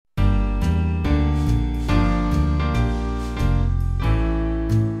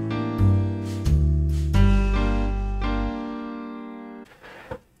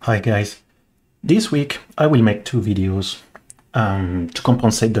Hi guys, this week I will make two videos to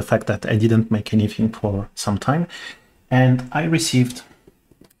compensate the fact that I didn't make anything for some time, and I received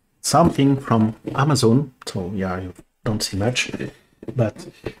something from Amazon. So yeah, you don't see much, but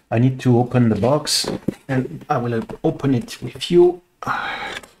I need to open the box and I will open it with you.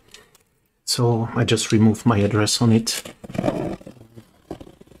 So I just removed my address on it.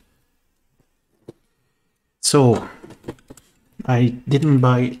 So I didn't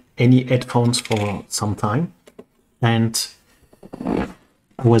buy any headphones for some time, and I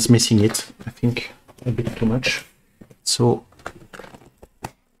was missing it, I think, a bit too much. So,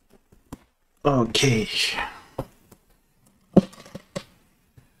 okay.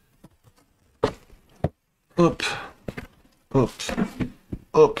 Up, up,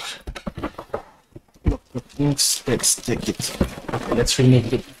 up. Things, let's take it. Okay, let's remove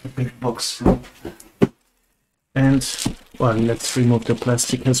the big box. And, well, let's remove the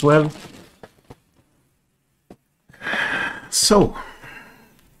plastic as well. So,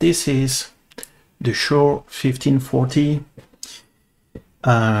 this is the Shure 1540.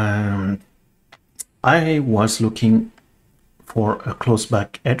 I was looking for a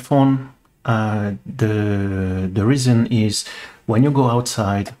close-back headphone. The reason is when you go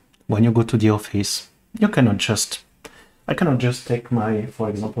outside, when you go to the office, I cannot just take my, for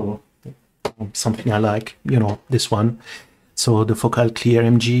example, something I like, you know, this one. So the Focal Clear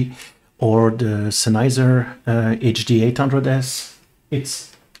MG or the Sennheiser HD 800S.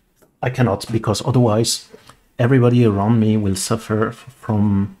 I cannot, because otherwise everybody around me will suffer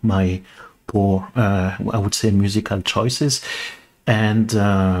from my poor, I would say, musical choices. And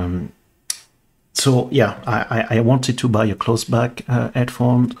so yeah, I wanted to buy a close-back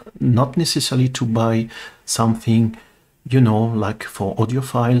headphone, not necessarily to buy something, you know, like for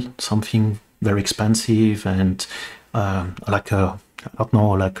audiophile, something very expensive and like a, I don't know,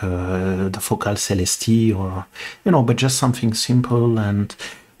 like the Focal Celeste, or, you know, but just something simple and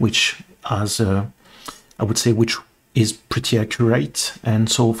which has, I would say, which is pretty accurate. And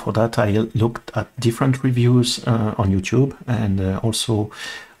so for that, I looked at different reviews on YouTube and also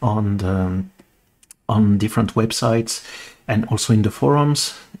on different websites and also in the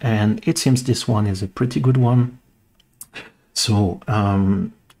forums. And it seems this one is a pretty good one. So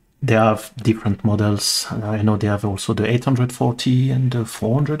they have different models. I know they have also the 840 and the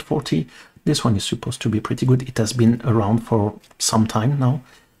 440. This one is supposed to be pretty good. It has been around for some time now.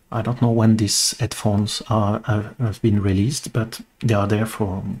 I don't know when these headphones have been released, but they are there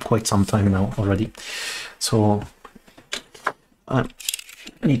for quite some time now already. So I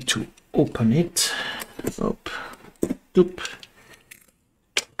need to open it. Up, doop.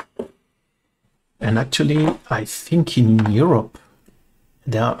 And actually, I think in Europe,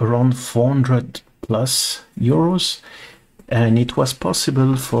 they are around 400 plus euros, and it was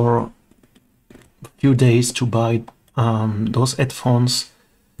possible for a few days to buy those headphones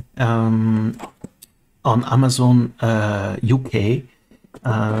on Amazon UK.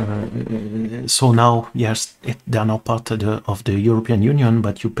 So now, yes, they are now part of the European Union,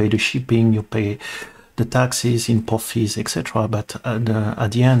 but you pay the shipping, you pay the taxes, import fees, etc. But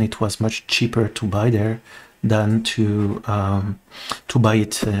at the end, it was much cheaper to buy there than to buy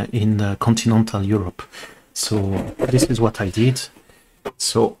it in continental Europe. So this is what I did.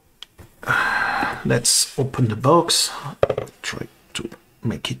 So let's open the box. Try to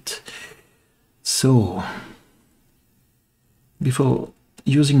make it. So before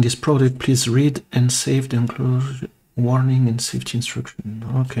using this product, please read and save the enclosed warning and safety instruction.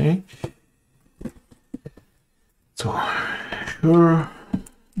 Okay. So, Shure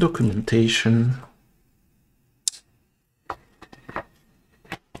documentation,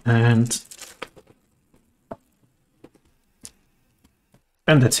 and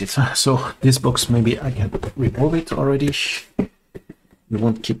that's it. So this box, maybe I can remove it already. We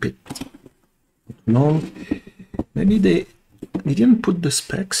won't keep it long. Maybe they didn't put the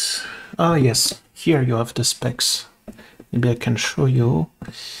specs. Ah, yes, here you have the specs. Maybe I can show you.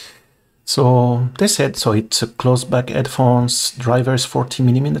 So they said, so it's a close-back headphones, drivers 40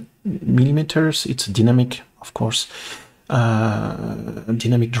 millimeters. It's dynamic, of course,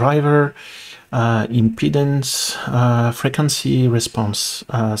 dynamic driver, impedance, frequency response.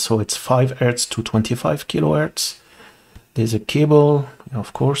 So it's 5 Hz to 25 kilohertz. There's a cable,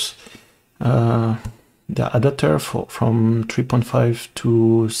 of course, the adapter from 3.5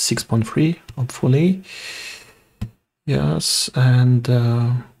 to 6.3, hopefully. Yes, and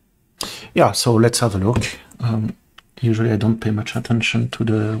yeah, so let's have a look. Usually I don't pay much attention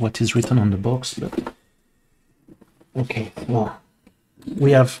to what is written on the box, but okay, well,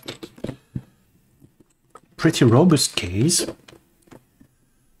 we have pretty robust case.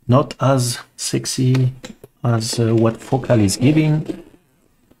 not as sexy as what Focal is giving,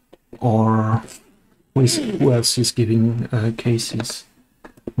 or who else is giving cases?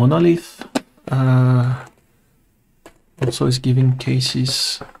 Monolith also is giving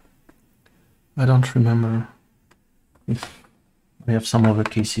cases. I don't remember if I have some other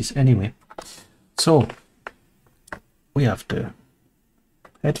cases. Anyway, so we have the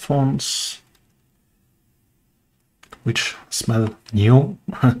headphones, which smell new.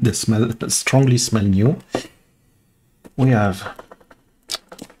 They strongly smell new. We have,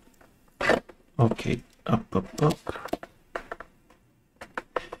 okay, up.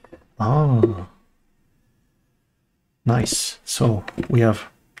 Ah, nice. So we have,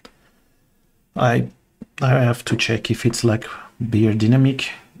 I have to check if it's like beer dynamic,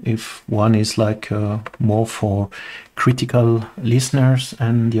 if one is like more for critical listeners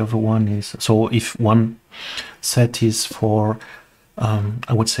and the other one is, so if one set is for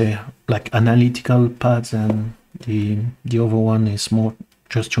I would say like analytical pads and the other one is more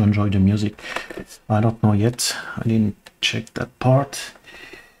just to enjoy the music. I don't know yet, I didn't check that part.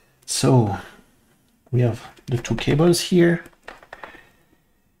 So we have the two cables here,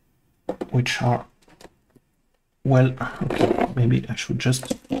 which are, well, okay, maybe I should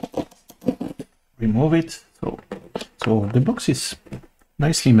just remove it. So the box is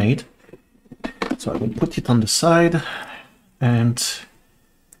nicely made. So I will put it on the side and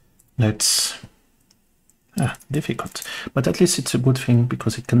let's, difficult, but at least it's a good thing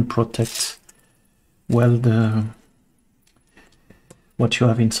because it can protect well what you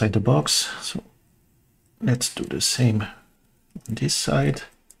have inside the box. So let's do the same on this side.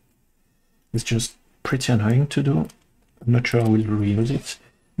 It's just pretty annoying to do. I'm not sure I will reuse it,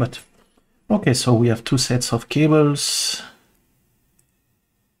 but okay, so we have two sets of cables.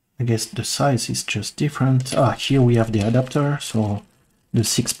 I guess the size is just different. Here we have the adapter, so the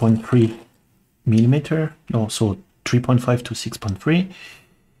 6.3 millimeter, no, so 3.5 to 6.3.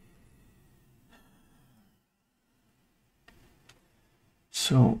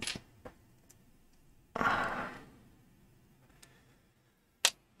 So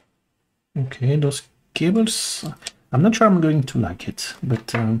okay, those cables, I'm not sure I'm going to like it,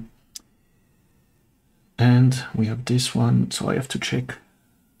 but and we have this one, so I have to check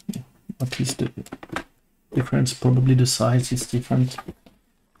what is the difference. Probably the size is different.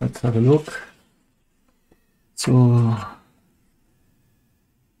 Let's have a look. So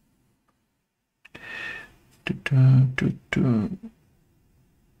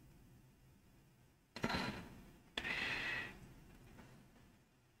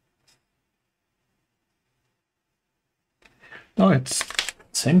no, it's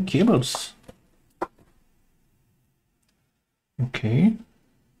same cables. Okay,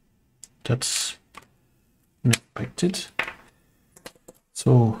 that's unexpected.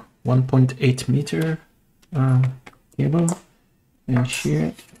 So 1.8 meter cable, and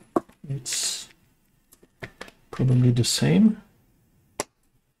here it's probably the same.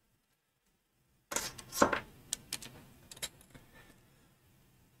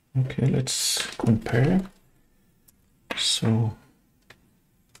 Okay, let's compare. So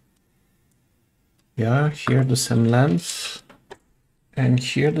yeah, here the same length and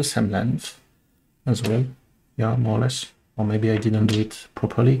here the same length as well. Yeah, more or less, or maybe I didn't do it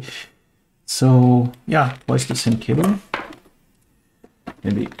properly. So yeah, what's the same cable?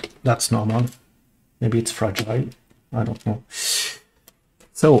 Maybe that's normal, maybe it's fragile, I don't know.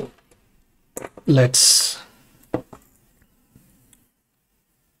 So let's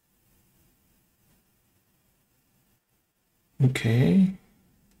okay.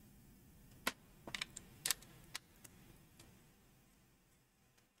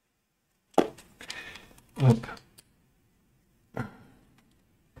 Up.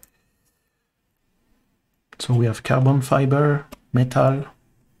 So we have carbon fiber, metal.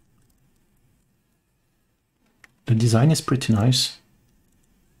 The design is pretty nice.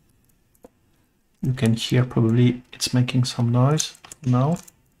 You can hear probably it's making some noise now.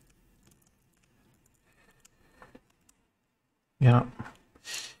 Yeah.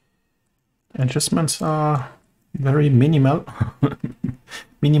 Adjustments are very minimal,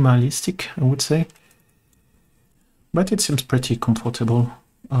 minimalistic, I would say. But it seems pretty comfortable.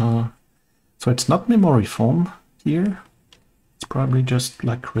 So it's not memory foam here. It's probably just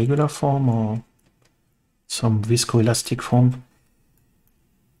like regular foam or some viscoelastic foam.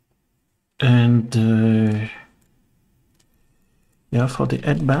 And yeah, for the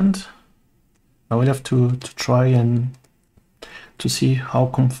headband, I will have to try and to see how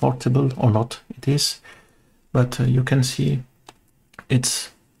comfortable or not it is. But you can see it's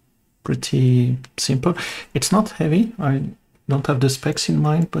pretty simple. It's not heavy. don't have the specs in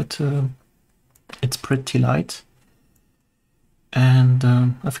mind, but it's pretty light, and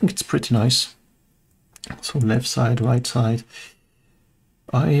I think it's pretty nice. So left side, right side.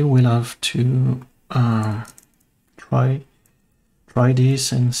 I will have to try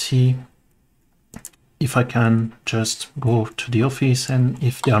this and see if I can just go to the office and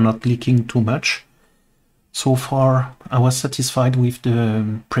if they are not leaking too much. So far I was satisfied with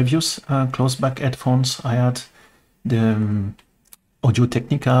the previous close-back headphones. I had the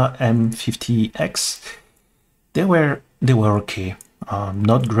Audio-Technica M50X. They were okay,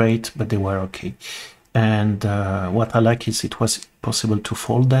 not great, but they were okay. And what I like is it was possible to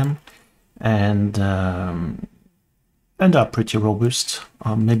fold them, and are pretty robust.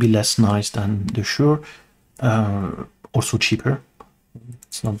 Maybe less nice than the Shure, also cheaper.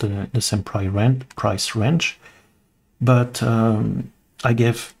 It's not the same price range, but I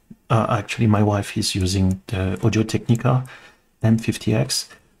gave actually my wife is using the Audio-Technica M50X,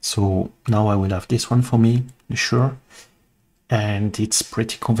 so now I will have this one for me, the Shure. And it's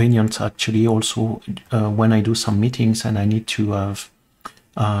pretty convenient actually also when I do some meetings and I need to have,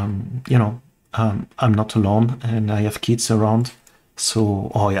 you know, I'm not alone and I have kids around.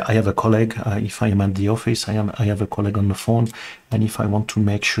 So I have a colleague, if I am at the office, I have a colleague on the phone, and if I want to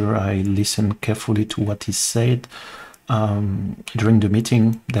make sure I listen carefully to what is said during the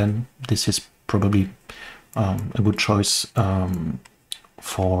meeting, then this is probably a good choice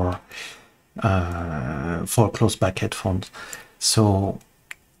for close-back headphones. So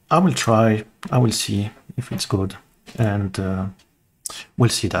I will try, I will see if it's good, and we'll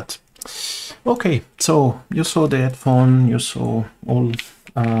see that. Okay, so you saw the headphone, you saw all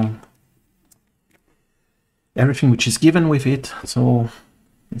everything which is given with it, so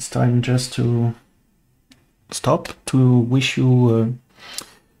it's time just to stop, to wish you a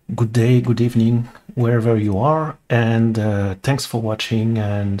good day, good evening, wherever you are, and thanks for watching,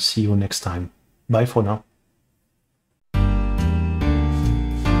 and see you next time. Bye for now.